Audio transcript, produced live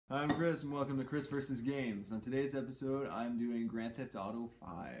Hi, I'm Chris, and welcome to Chris vs. Games. On today's episode, I'm doing Grand Theft Auto 5,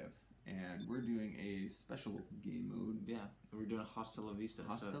 and we're doing a special game mode. Yeah, we're doing Hasta La Vista.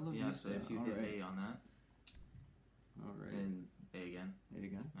 Hasta La Vista. Yeah, so if you hit right. A on that. Alright. And A again. A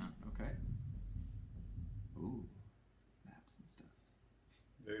again? Yeah. Okay. Ooh. Maps and stuff.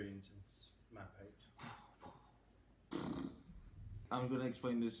 Very intense map height. I'm going to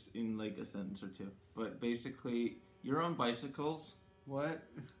explain this in like a sentence or two. But basically, you're on bicycles. What?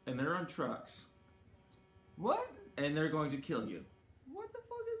 And they're on trucks. What? And they're going to kill you. What the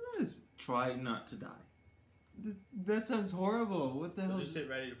fuck is this? Try not to die. That sounds horrible. What the hell? Just hit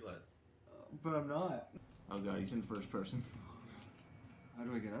ready to play. But I'm not. Oh god, he's in first person. How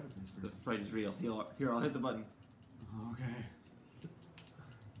do I get out of this? The fight is real. Here, I'll hit the button. Okay.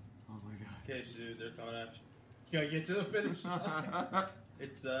 Oh my god. Okay, so they're coming at you. You gotta get to the finish line.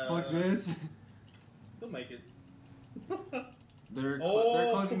 It's Fuck this. They'll make it. They're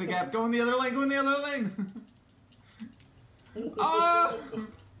closing the gap. Go in the other lane. Go in the other lane. Oh!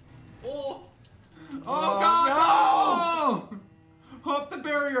 Oh! Oh god! No! Hop the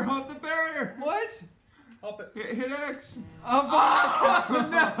barrier! Hop the barrier! What? Hop it. Hit X. Oh fuck!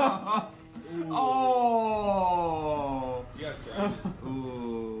 No! Oh! You gotta try it.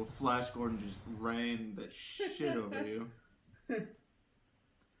 Ooh, Flash Gordon just ran the shit over you.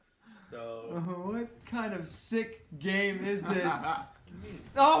 So. What kind of sick game is this?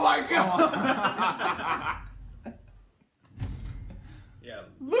 Oh my god! Yeah.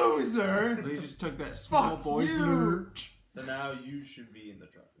 Loser! They just took that small Fuck boy's you. lurch. So now you should be in the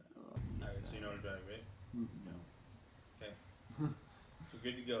truck now. Alright, so you know how to drive, right? No. Okay. We're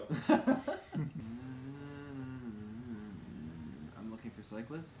good to go. I'm looking for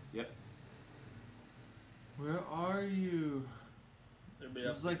cyclists. Yep. Where are you? Everybody This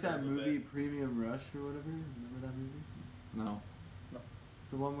else is like can that have a movie bit. Premium Rush or whatever. Remember that movie? No.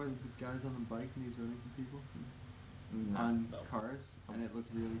 The one where the guy's on the bike and he's running from people No. on No. cars, and it looked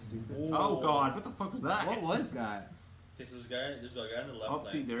really stupid. Oh god, what the fuck was that? What was that? Okay, so there's a guy on the left Oh,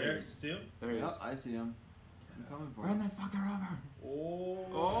 lane. see, there he is. See him? There he is. Yep, I see him. I'm coming for Run him. that fucker over. Oh.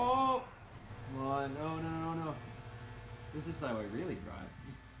 Oh! Come on, no. This is how I really drive.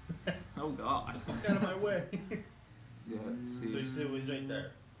 Oh god. Fuck out of my way. Yeah, So you see he's right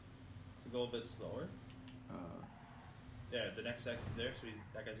there. So go a bit slower. Yeah, the next X is there, so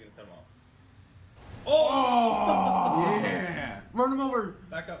that guy's gonna come off. Oh! Yeah! Run him over!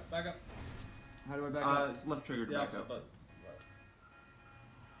 Back up, back up. How do I back up? It's left trigger to The back opposite up. button.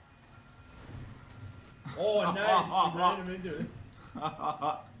 Left. Oh, nice! You ran him into it.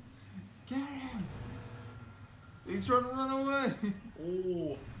 Get him! He's trying to run away!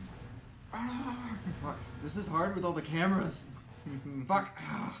 Oh. Fuck. This is hard with all the cameras. Fuck.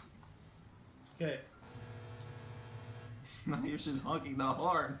 Okay. Now you're just honking the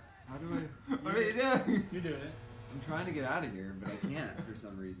horn. How do I... What are you doing? You're doing it. I'm trying to get out of here, but I can't for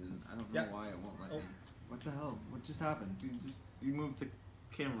some reason. I don't know Yeah. why it won't let Oh. me. What the hell? What just happened? You moved the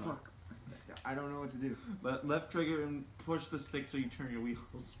camera. Fuck. I don't know what to do. Left trigger and push the stick so you turn your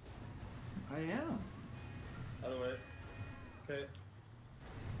wheels. I am. Other way. Okay.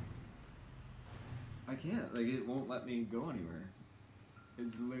 I can't. Like, it won't let me go anywhere.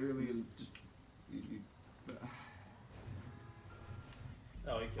 It's literally just...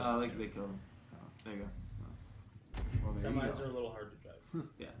 Oh, he killed Oh, him. they killed him. Oh. There you go. Well, there you Semis go. are a little hard to drive.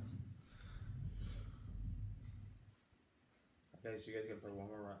 Yeah. Okay, so you guys gotta play one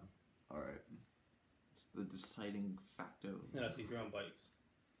more round. Alright. It's the deciding factor. And I think you're on bikes.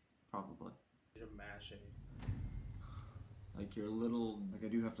 Probably. You need a mash A. Like your little... Like, I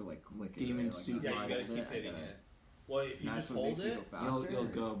do have to, like, click Demon it. Right? suit Like, Yeah, not you Right. gotta hold keep hitting I gotta- it. Well, if you That's just what hold makes me it, go faster. You'll or-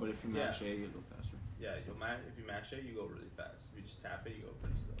 go, but if you mash Yeah. A, you'll go faster. yeah, if you mash it, you go really fast. If you just tap it, you go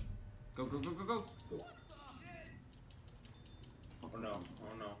pretty slow. Go, go, go, go, go! Oh no,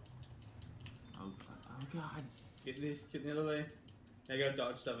 oh no. Oh god. Get in the other lane. I gotta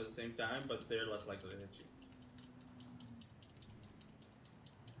dodge stuff at the same time, but they're less likely to hit you.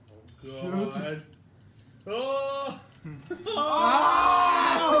 Oh god. Oh!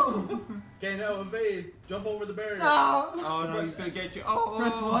 Oh! Okay, now evade. Jump over the barrier. No! Oh no, he's gonna get you. Oh!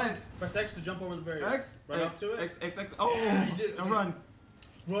 Press what? Press X to jump over the barrier. X? Run up to it. X. Oh! Yeah, you did it. And run.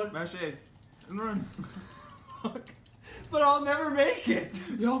 Run. Mash A. And run. Fuck. But I'll never make it!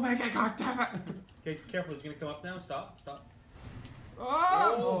 You'll make it, goddammit! Okay, careful. He's gonna come up now. Stop. Stop.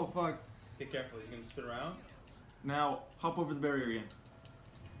 Oh! Oh, fuck. Okay, careful. He's gonna spin around. Now, hop over the barrier again.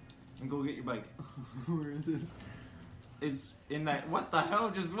 And go get your bike. Where is it? It's in that. What the hell?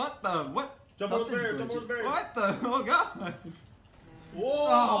 Just what the. What? Jump over the barrier. Something's Jump over the barrier. What the? Oh god!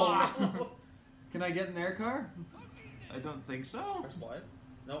 Whoa! Can I get in their car? I don't think so. Press Y.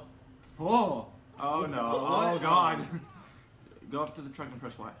 Nope. Oh! Oh no! What? Oh god! Go up to the truck and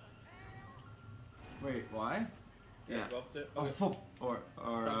press Y. Wait, why? Yeah. Go up there. Oh, Okay. fuck. Or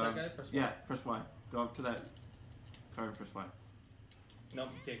Stop that guy, press Y. yeah, press Y. Go up to that car and press Y. Nope,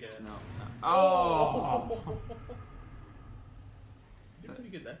 you can't get it. No. Oh! You're pretty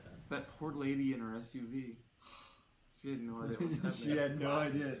good that time. That poor lady in her SUV. She had no idea what was happening. She had no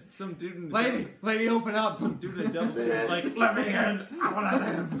idea. Some dude in the Lady, open up! Some dude in a double seat was like, "Let me in! I want to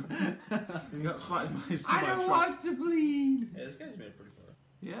live!" And he got flattened by his I don't truck. want to bleed! Hey, this guy's made it pretty far.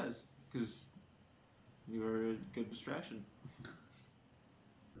 Yes, because you were a good distraction.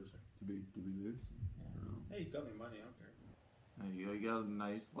 Did we lose? Hey, you got me money, I don't care. There you go. You got a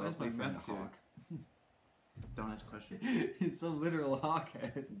nice Where's my lovely friend meth the suit. hawk? Don't ask questions. It's a literal hawk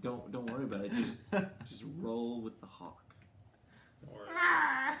head. Don't worry about it. Just roll with the hawk. Don't worry.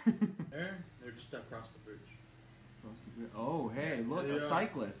 They're just across the bridge. Oh, hey, look, There a they are.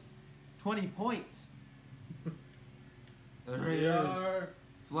 cyclist. 20 points. There he is.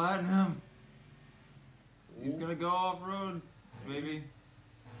 Flatten him. He's gonna go off road, maybe.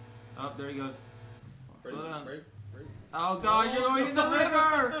 Oh, there he goes. Slow down. Break. Oh god, you're going in the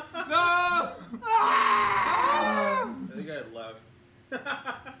river! No! I think I left.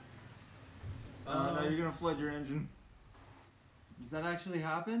 Now you're gonna flood your engine. Does that actually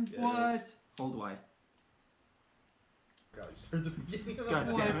happen? Yes. What? Hold Y. God, you started at the beginning of the God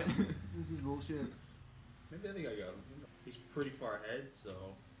damn it. This is bullshit. Maybe I think I got him. He's pretty far ahead,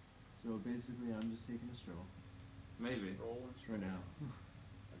 so. So basically, I'm just taking a stroll. Maybe. Roll and For now.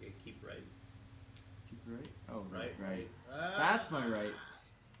 Okay, keep right. Keep right? Oh, Right. right. Ah. That's my right.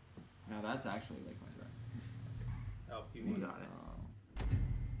 Now that's actually like my right. Oh, you You won. got it.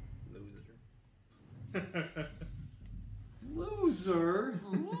 Loser. Loser!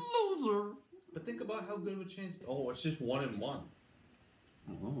 Loser! But think about how good of a chance. Oh, it's just 1 and 1.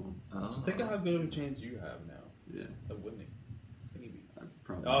 Oh. So think of how good of a chance you have now Yeah. of winning. Maybe.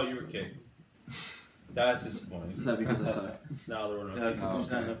 Probably. Oh, you were kicked. That's disappointing. Is that because I suck? No, there were no. No, games. because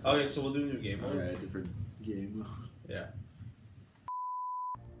there's not enough. Okay, so we'll do a new game. Alright, different game. Yeah.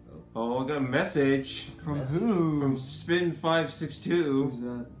 Oh, I got a message. From Message. who? From Spin562. Who's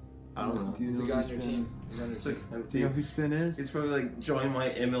that? I don't know. Do you He's know a guy who on your Spin- team. He's on your It's team. like Do you know who Spin is? It's probably like join my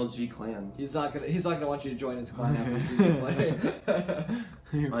MLG clan. He's not gonna want you to join his clan after he sees you play.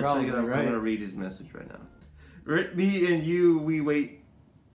 You're I'm probably gonna right. read his message right now. Me and you, we wait